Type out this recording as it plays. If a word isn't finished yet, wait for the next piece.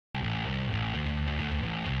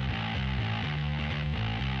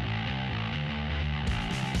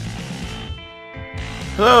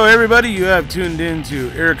Hello everybody, you have tuned in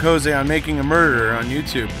to Eric Jose on Making a Murderer on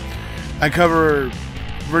YouTube. I cover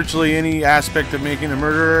virtually any aspect of making a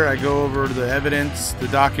murderer. I go over the evidence, the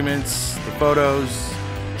documents, the photos.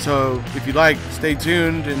 So if you like, stay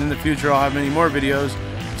tuned, and in the future I'll have many more videos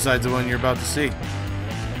besides the one you're about to see.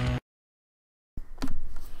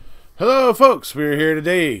 Hello folks, we're here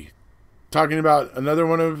today talking about another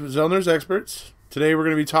one of Zellner's experts. Today we're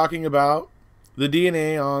going to be talking about the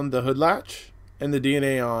DNA on the hood latch and the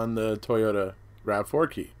DNA on the Toyota RAV4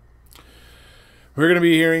 key. We're going to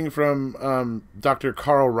be hearing from Dr.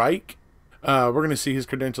 Carl Reich. We're going to see his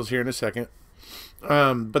credentials here in a second.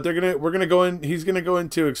 But he's going to go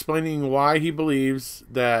into explaining why he believes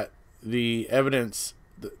that the evidence,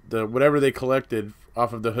 the whatever they collected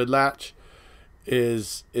off of the hood latch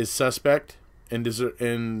is suspect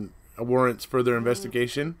and warrants further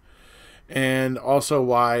investigation. And also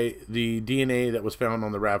why the DNA that was found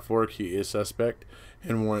on the RAV4 key is suspect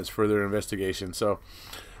and warrants further investigation. So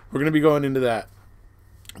we're going to be going into that.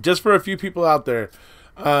 Just for a few people out there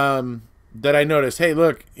that I noticed, hey,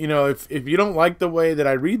 look, you know, if you don't like the way that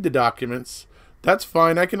I read the documents, that's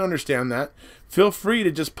fine. I can understand that. Feel free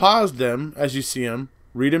to just pause them as you see them,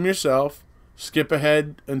 read them yourself, skip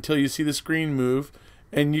ahead until you see the screen move,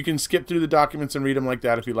 and you can skip through the documents and read them like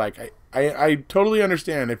that if you like. I totally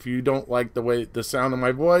understand if you don't like the sound of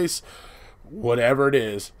my voice, whatever it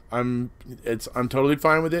is. I'm totally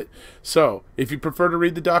fine with it. So if you prefer to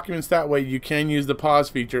read the documents that way, you can use the pause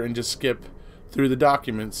feature and just skip through the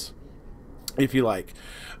documents if you like.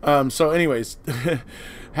 So anyways,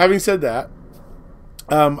 having said that,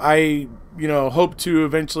 I hope to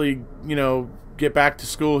eventually get back to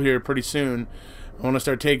school here pretty soon. I want to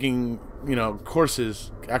start taking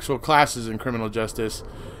courses, actual classes in criminal justice,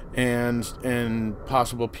 and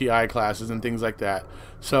possible PI classes and things like that.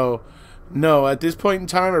 So no, at this point in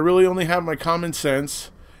time, I really only have my common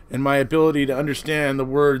sense and my ability to understand the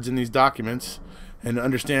words in these documents and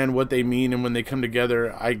understand what they mean, and when they come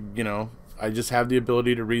together, I just have the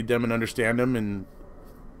ability to read them and understand them and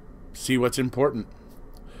see what's important.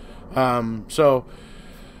 So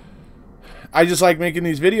I just like making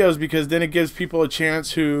these videos because then it gives people a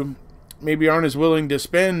chance who maybe aren't as willing to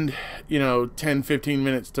spend 10-15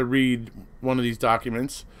 minutes to read one of these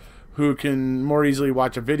documents, who can more easily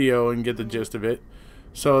watch a video and get the gist of it.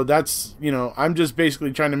 So that's, I'm just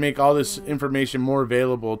basically trying to make all this information more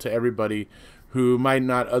available to everybody who might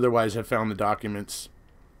not otherwise have found the documents.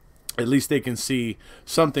 At least they can see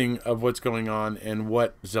something of what's going on and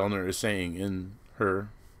what Zellner is saying in her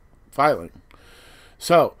filing.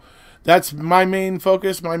 So that's my main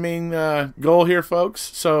focus, my main goal here,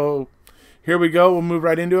 folks. So here we go. We'll move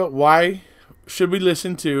right into it. Why should we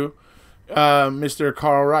listen to Mr.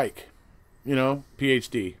 Carl Reich,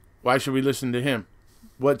 PhD? Why should we listen to him?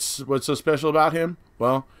 What's so special about him?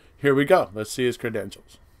 Well, here we go. Let's see his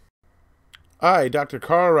credentials. I, Dr.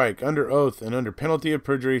 Carl Reich, under oath and under penalty of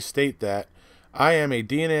perjury, state that I am a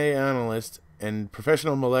DNA analyst and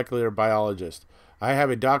professional molecular biologist. I have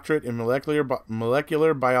a doctorate in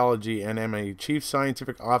molecular biology and am a chief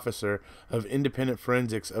scientific officer of Independent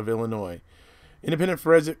Forensics of Illinois. Independent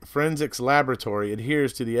Forensics Laboratory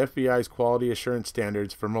adheres to the FBI's quality assurance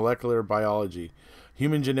standards for molecular biology,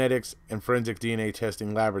 human genetics, and forensic DNA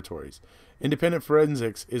testing laboratories. Independent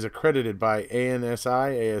Forensics is accredited by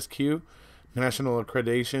ANSI, ASQ, National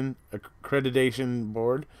Accreditation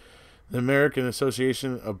Board, the American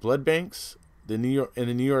Association of Blood Banks, the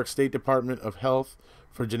New York State Department of Health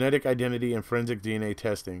for genetic identity and forensic DNA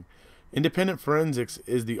testing. Independent Forensics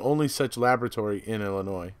is the only such laboratory in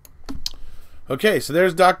Illinois. Okay, so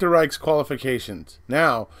there's Dr. Reich's qualifications.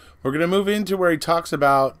 Now, we're going to move into where he talks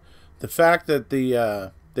about the fact that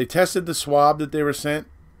they tested the swab that they were sent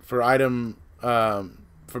for item,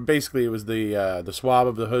 for basically it was the swab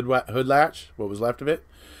of the hood latch, what was left of it.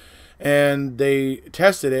 And they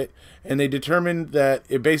tested it, and they determined that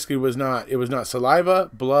it basically was not saliva,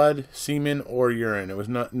 blood, semen, or urine. It was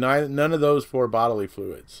none of those four bodily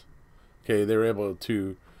fluids. Okay, they were able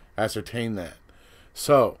to ascertain that.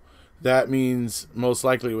 So that means most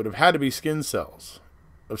likely it would have had to be skin cells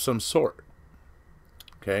of some sort.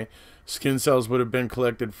 Okay, skin cells would have been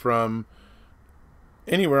collected from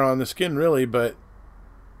anywhere on the skin, really, but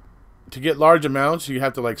to get large amounts, you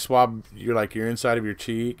have to swab your inside of your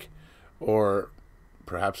cheek, or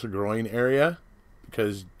perhaps the groin area,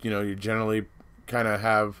 because you generally kind of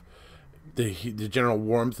have the general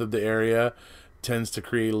warmth of the area tends to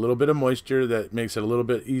create a little bit of moisture that makes it a little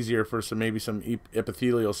bit easier for some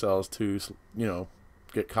epithelial cells to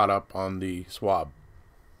get caught up on the swab.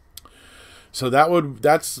 So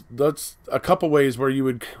that's a couple ways where you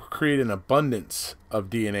would create an abundance of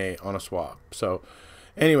DNA on a swab. So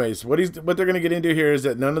Anyways, what they're going to get into here is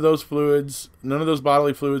that none of those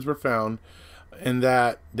bodily fluids were found, and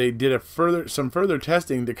that they did some further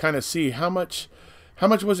testing to kind of see how much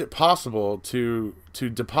was it possible to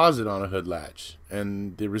deposit on a hood latch,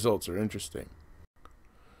 and the results are interesting.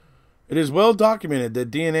 It is well documented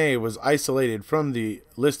that DNA was isolated from the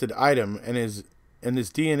listed item, and this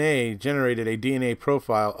DNA generated a DNA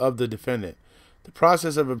profile of the defendant. The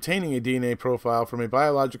process of obtaining a DNA profile from a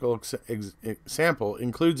biological sample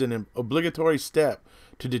includes an obligatory step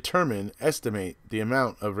to estimate the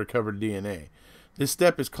amount of recovered DNA. This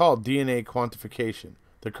step is called DNA quantification.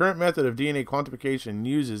 The current method of DNA quantification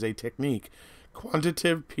uses a technique,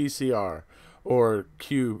 quantitative PCR, or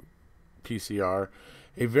qPCR,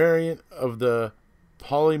 a variant of the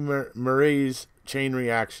polymerase chain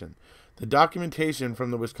reaction. The documentation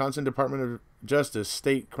from the Wisconsin Department of Justice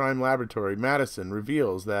State Crime Laboratory, Madison,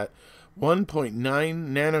 reveals that 1.9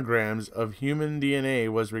 nanograms of human DNA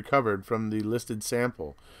was recovered from the listed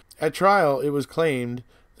sample. At trial, it was claimed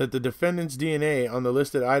that the defendant's DNA on the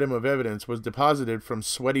listed item of evidence was deposited from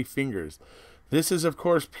sweaty fingers. This is, of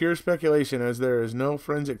course, pure speculation, as there is no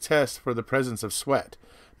forensic test for the presence of sweat.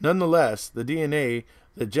 Nonetheless, the DNA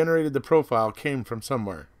that generated the profile came from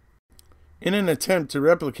somewhere. In an attempt to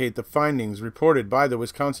replicate the findings reported by the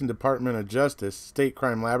Wisconsin Department of Justice State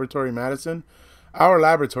Crime Laboratory, Madison, our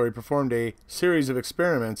laboratory performed a series of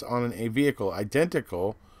experiments on a vehicle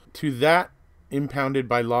identical to that impounded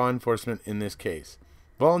by law enforcement in this case.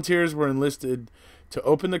 Volunteers were enlisted to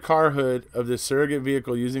open the car hood of this surrogate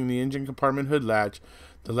vehicle using the engine compartment hood latch,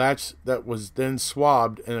 the latch that was then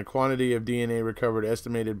swabbed, and a quantity of DNA recovered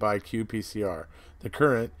estimated by qPCR, the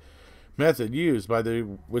current method used by the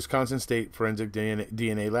Wisconsin State Forensic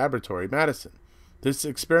DNA Laboratory, Madison. This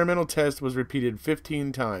experimental test was repeated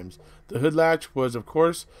 15 times. The hood latch was, of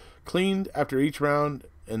course, cleaned after each round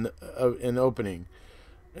and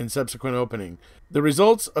subsequent opening. The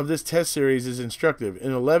results of this test series is instructive.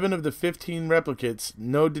 In 11 of the 15 replicates,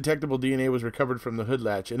 no detectable DNA was recovered from the hood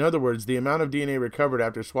latch. In other words, the amount of DNA recovered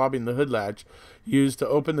after swabbing the hood latch used to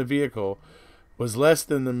open the vehicle was less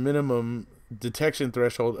than the minimum detection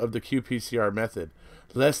threshold of the qPCR method,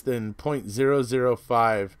 less than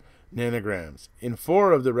 0.005 nanograms. In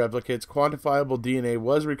 4 of the replicates, quantifiable DNA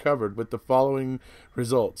was recovered with the following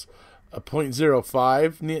results: a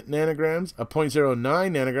 0.05 nanograms, a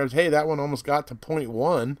 0.09 nanograms. Hey, that one almost got to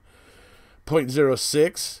 0.1,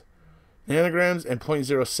 0.06 nanograms, and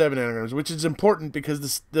 0.07 nanograms, which is important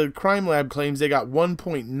because the crime lab claims they got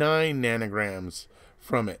 1.9 nanograms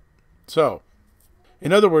from it. So,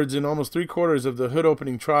 in other words, in almost 3/4 of the hood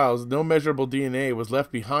opening trials, no measurable DNA was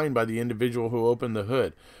left behind by the individual who opened the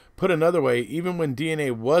hood. Put another way, even when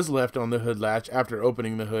DNA was left on the hood latch after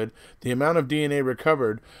opening the hood, the amount of DNA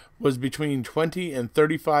recovered was between 20 and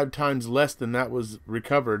 35 times less than that was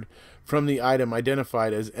recovered from the item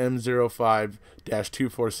identified as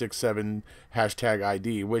M05-2467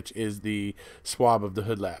 #ID, which is the swab of the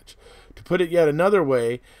hood latch. To put it yet another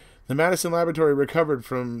way, the Madison Laboratory recovered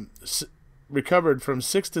from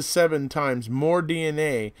 6 to 7 times more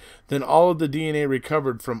DNA than all of the DNA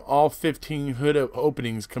recovered from all 15 hood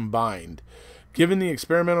openings combined. Given the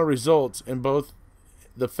experimental results and both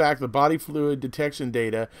the fact the body fluid detection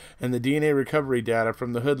data and the DNA recovery data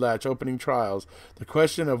from the hood latch opening trials, the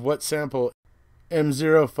question of what sample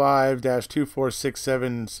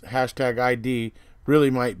M05-2467's #ID really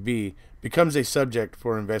might be becomes a subject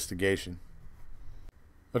for investigation.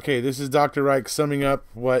 Okay, this is Dr. Reich summing up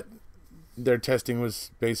what their testing was,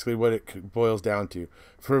 basically what it boils down to.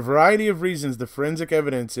 For a variety of reasons, the forensic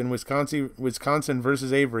evidence in Wisconsin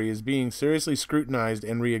versus Avery is being seriously scrutinized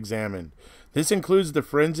and re-examined. This includes the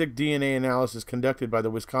forensic DNA analysis conducted by the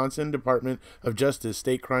Wisconsin Department of Justice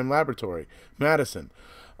State Crime Laboratory, Madison.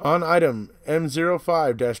 On item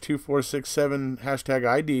M05-2467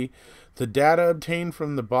 #ID, the data obtained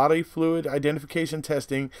from the body fluid identification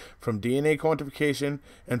testing, from DNA quantification,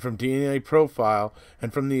 and from DNA profile,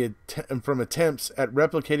 and from attempts at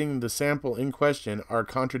replicating the sample in question are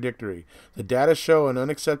contradictory. The data show an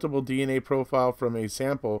unacceptable DNA profile from a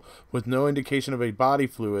sample with no indication of a body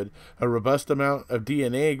fluid, a robust amount of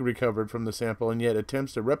DNA recovered from the sample, and yet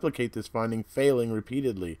attempts to replicate this finding failing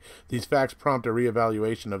repeatedly. These facts prompt a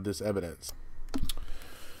reevaluation of this evidence.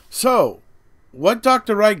 So, what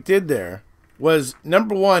Dr. Reich did there was,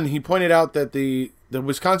 number one, he pointed out that the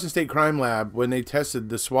Wisconsin State Crime Lab, when they tested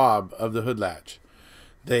the swab of the hood latch,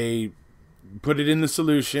 they put it in the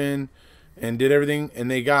solution and did everything, and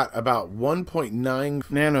they got about 1.9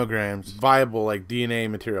 nanograms viable, like DNA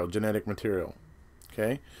material, genetic material.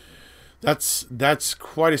 Okay? That's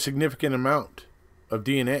quite a significant amount of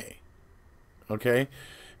DNA. Okay?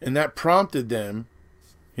 And that prompted them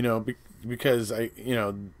you know, because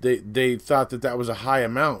they thought that that was a high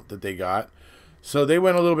amount that they got. So they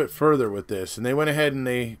went a little bit further with this, and they went ahead and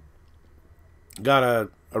they got a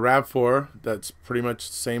RAV4 that's pretty much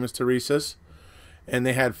the same as Teresa's, and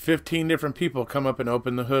they had 15 different people come up and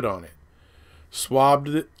open the hood on it. Swabbed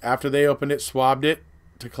it after they opened it, swabbed it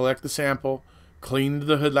to collect the sample, cleaned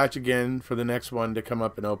the hood latch again for the next one to come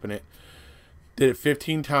up and open it. Did it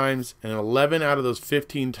 15 times, and 11 out of those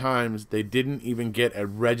 15 times they didn't even get a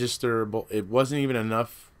registerable. It wasn't even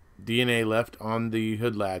enough DNA left on the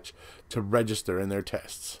hood latch to register in their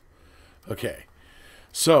tests. Okay,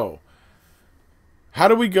 so how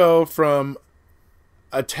do we go from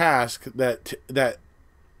a task that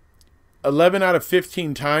 11 out of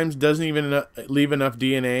 15 times doesn't even leave enough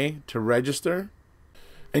DNA to register,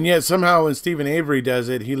 and yet somehow when Stephen Avery does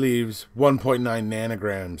it, he leaves 1.9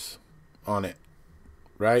 nanograms on it,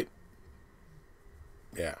 right?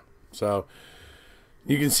 Yeah, so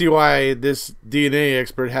you can see why this DNA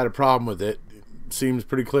expert had a problem with it. It seems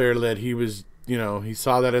pretty clear that he was, he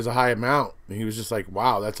saw that as a high amount, and he was just like,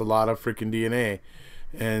 wow, that's a lot of freaking DNA.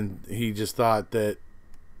 And he just thought that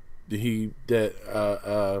an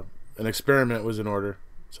experiment was in order.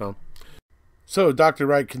 So Dr.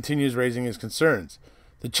 Reich continues raising his concerns.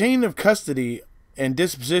 The chain of custody and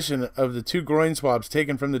disposition of the 2 groin swabs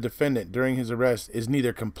taken from the defendant during his arrest is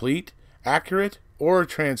neither complete, accurate, or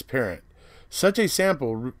transparent. Such a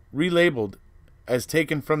sample, relabeled as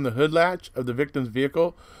taken from the hood latch of the victim's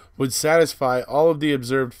vehicle, would satisfy all of the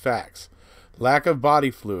observed facts. Lack of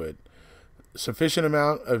body fluid, sufficient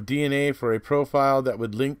amount of DNA for a profile that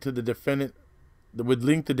would link the defendant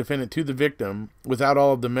to the victim without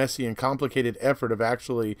all of the messy and complicated effort of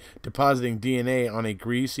actually depositing DNA on a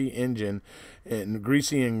greasy and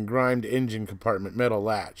grimed engine compartment metal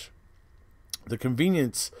latch. The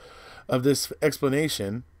convenience of this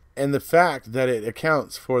explanation and the fact that it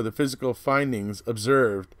accounts for the physical findings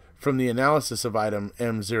observed from the analysis of item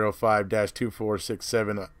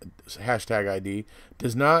M05-2467 #ID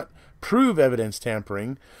does not prove evidence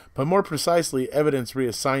tampering, but more precisely evidence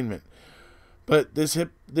reassignment. But this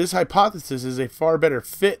hypothesis is a far better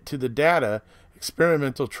fit to the data,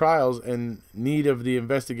 experimental trials, and need of the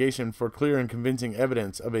investigation for clear and convincing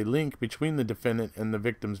evidence of a link between the defendant and the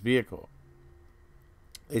victim's vehicle.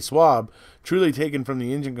 A swab, truly taken from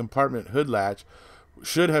the engine compartment hood latch,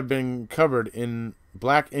 should have been covered in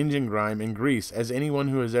black engine grime and grease, as anyone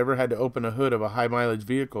who has ever had to open a hood of a high-mileage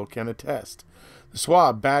vehicle can attest. The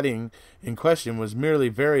swab batting in question was merely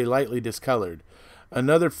very lightly discolored,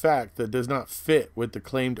 another fact that does not fit with the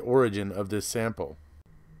claimed origin of this sample.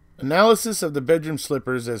 Analysis of the bedroom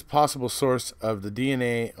slippers as possible source of the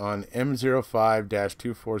DNA on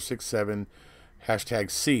M05-2467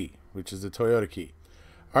 #C, which is the Toyota key.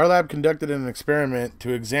 Our lab conducted an experiment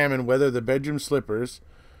to examine whether the bedroom slippers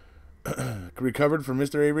recovered from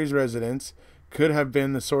Mr. Avery's residence could have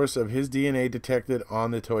been the source of his DNA detected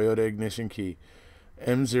on the Toyota ignition key,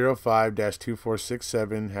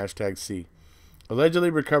 M05-2467 #C, allegedly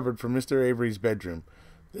recovered from Mr. Avery's bedroom.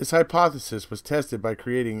 This hypothesis was tested by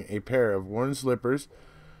creating a pair of worn slippers,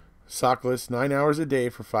 sockless 9 hours a day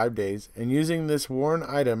for 5 days, and using this worn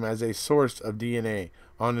item as a source of DNA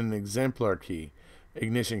on an exemplar key,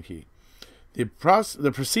 ignition key. The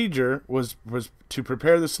procedure was to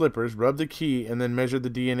prepare the slippers, rub the key, and then measure the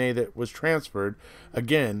DNA that was transferred,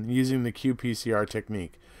 again using the qPCR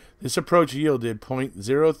technique. This approach yielded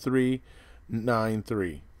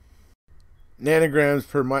 0.0393 nanograms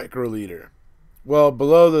per microliter, well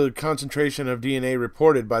below the concentration of DNA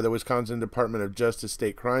reported by the Wisconsin Department of Justice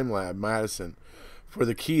State Crime Lab, Madison. For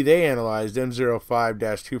the key they analyzed,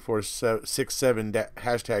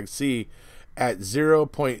 M05-2467 #C, at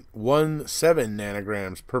 0.17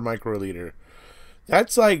 nanograms per microliter.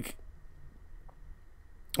 That's like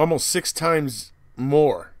almost 6 times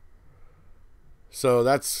more. So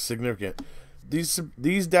that's significant.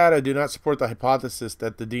 These data do not support the hypothesis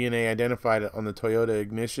that the DNA identified on the Toyota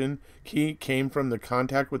ignition key came from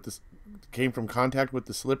contact with the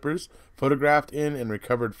slippers photographed in and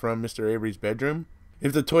recovered from Mr. Avery's bedroom.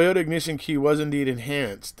 If the Toyota ignition key was indeed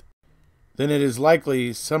enhanced, then it is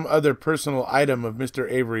likely some other personal item of Mr.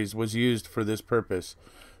 Avery's was used for this purpose.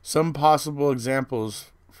 Some possible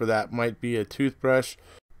examples for that might be a toothbrush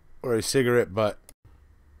or a cigarette butt.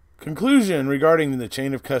 Conclusion regarding the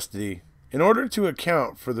chain of custody. In order to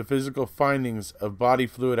account for the physical findings of body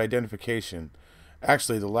fluid identification,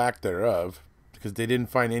 actually the lack thereof, because they didn't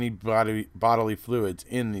find any bodily fluids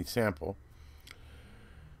in the sample,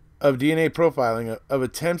 of DNA profiling, of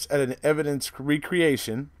attempts at an evidence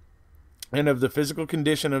recreation, and of the physical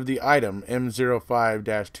condition of the item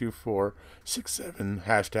M05-2467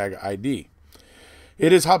 #ID.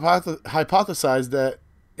 It is hypothesized that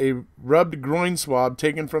a rubbed groin swab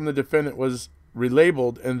taken from the defendant was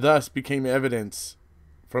relabeled and thus became evidence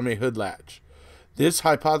from a hood latch. This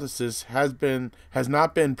hypothesis has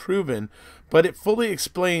not been proven, but it fully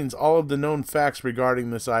explains all of the known facts regarding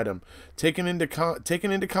this item. Taken into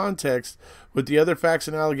context with the other facts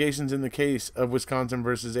and allegations in the case of Wisconsin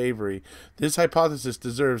versus Avery, this hypothesis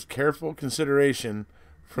deserves careful consideration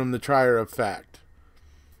from the trier of fact.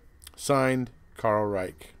 Signed, Carl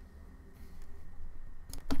Reich.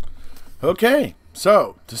 Okay,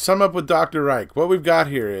 so to sum up with Dr. Reich, what we've got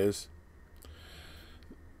here is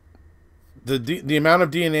the amount of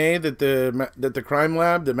DNA that the crime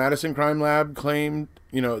lab, the Madison crime lab, claimed,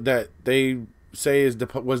 that they say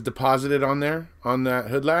was deposited on that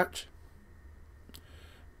hood latch,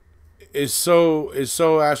 is so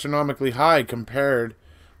astronomically high compared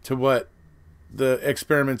to what the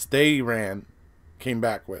experiments they ran came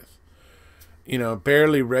back with.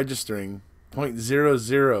 Barely registering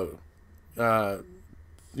 0.00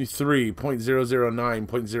 3, 0.009,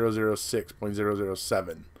 0.006,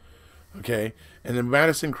 0.007. Okay, and the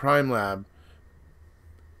Madison Crime Lab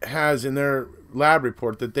has in their lab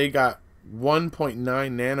report that they got 1.9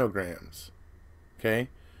 nanograms. Okay,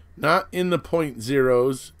 not in the point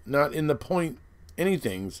zeros, not in the point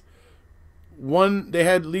anythings. They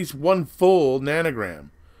had at least one full nanogram.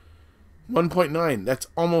 1.9. That's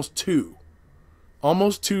almost 2.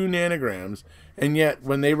 Almost 2 nanograms. And yet,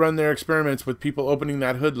 when they run their experiments with people opening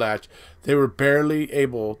that hood latch, they were barely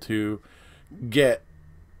able to get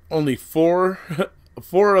only four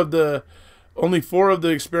of the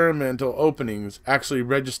experimental openings actually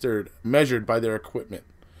measured by their equipment.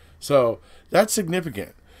 So that's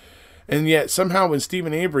significant. And yet, somehow, when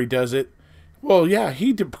Stephen Avery does it, well, yeah,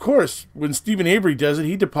 of course, when Stephen Avery does it,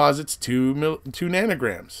 he deposits 2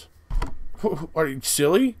 nanograms. Are you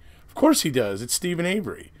silly? Of course he does. It's Stephen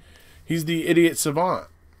Avery. He's the idiot savant.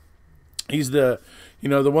 He's the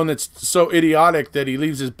one that's so idiotic that he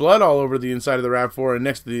leaves his blood all over the inside of the RAV4 and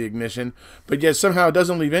next to the ignition, but yet somehow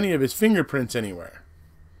doesn't leave any of his fingerprints anywhere.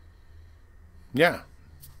 Yeah.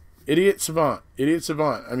 Idiot savant. Idiot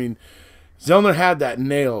savant. I mean, Zellner had that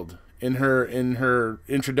nailed in her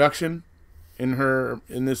introduction,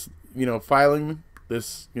 in this, filing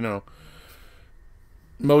this,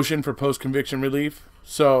 motion for post-conviction relief.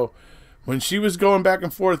 So when she was going back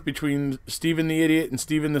and forth between Stephen the idiot and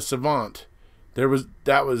Stephen the savant,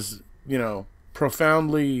 that was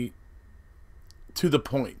profoundly to the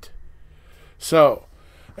point. So,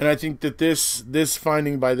 and I think that this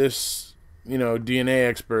finding by this DNA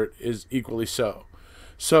expert is equally so.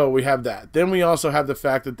 So we have that. Then we also have the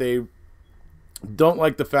fact that they don't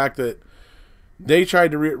like the fact that they tried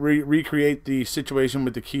to recreate the situation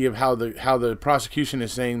with the key of how the prosecution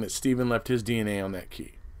is saying that Stephen left his DNA on that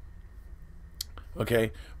key.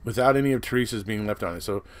 Okay, without any of Teresa's being left on it.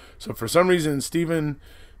 So for some reason, Stephen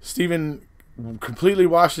completely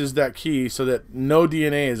washes that key so that no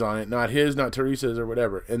DNA is on it, not his, not Teresa's, or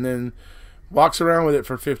whatever, and then walks around with it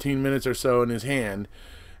for 15 minutes or so in his hand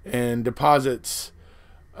and deposits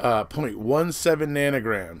 0.17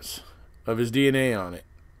 nanograms of his DNA on it.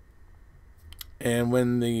 And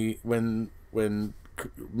when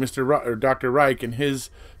Dr. Reich and his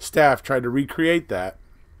staff tried to recreate that,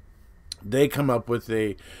 they come up with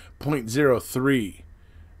a 0.03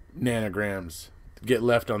 nanograms to get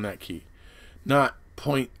left on that key, not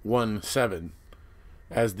 0.17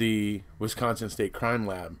 as the Wisconsin State Crime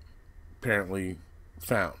Lab apparently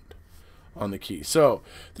found on the key. So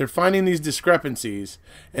they're finding these discrepancies,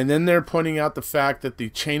 and then they're pointing out the fact that the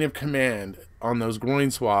chain of command on those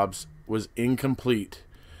groin swabs was incomplete,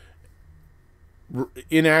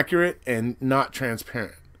 inaccurate, and not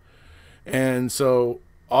transparent. And so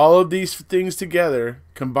all of these things together,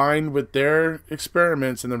 combined with their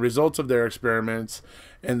experiments and the results of their experiments,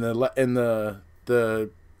 and the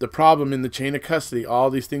problem in the chain of custody, all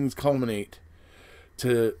these things culminate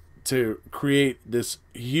to create this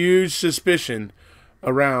huge suspicion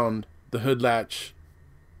around the hood latch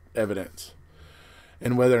evidence,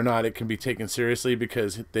 and whether or not it can be taken seriously,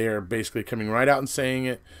 because they are basically coming right out and saying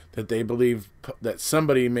it, that they believe that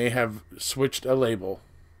somebody may have switched a label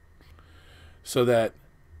so that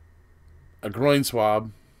a groin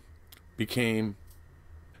swab it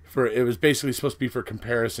was basically supposed to be for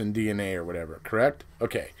comparison DNA or whatever, correct?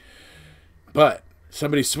 Okay. But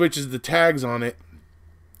somebody switches the tags on it,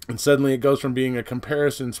 and suddenly it goes from being a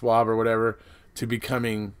comparison swab or whatever to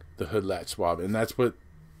becoming the hood latch swab. And that's what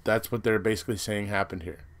they're basically saying happened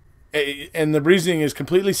here. And the reasoning is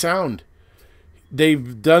completely sound.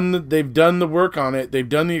 They've done the work on it. They've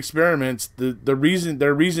done the experiments. Their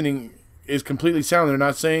reasoning is completely sound. They're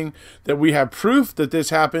not saying that we have proof that this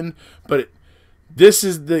happened, but this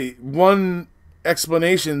is the one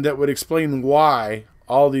explanation that would explain why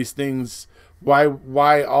all these things,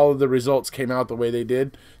 why all of the results came out the way they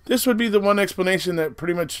did. This would be the one explanation that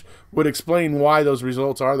pretty much would explain why those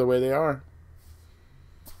results are the way they are.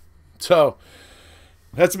 So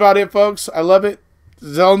that's about it, folks. I love it.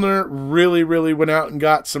 Zellner really, really went out and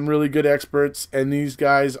got some really good experts, and these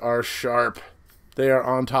guys are sharp. They are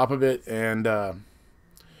on top of it, and I'm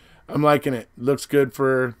liking it. Looks good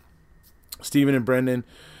for Stephen and Brendan.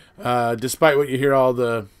 Despite what you hear all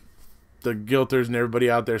the guilters and everybody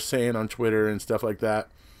out there saying on Twitter and stuff like that,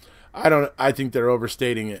 I think they're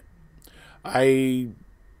overstating it.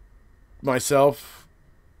 Myself,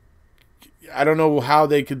 I don't know how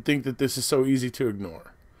they could think that this is so easy to ignore.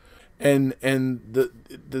 And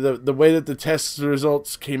the way that the test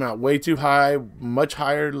results came out way too high, much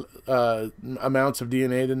higher amounts of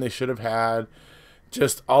DNA than they should have had.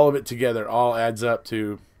 Just all of it together all adds up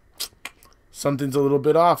to something's a little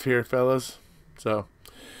bit off here, fellas. So,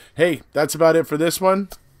 hey, that's about it for this one.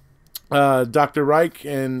 Dr. Reich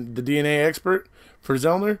and the DNA expert for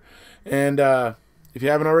Zellner. And if you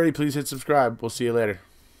haven't already, please hit subscribe. We'll see you later.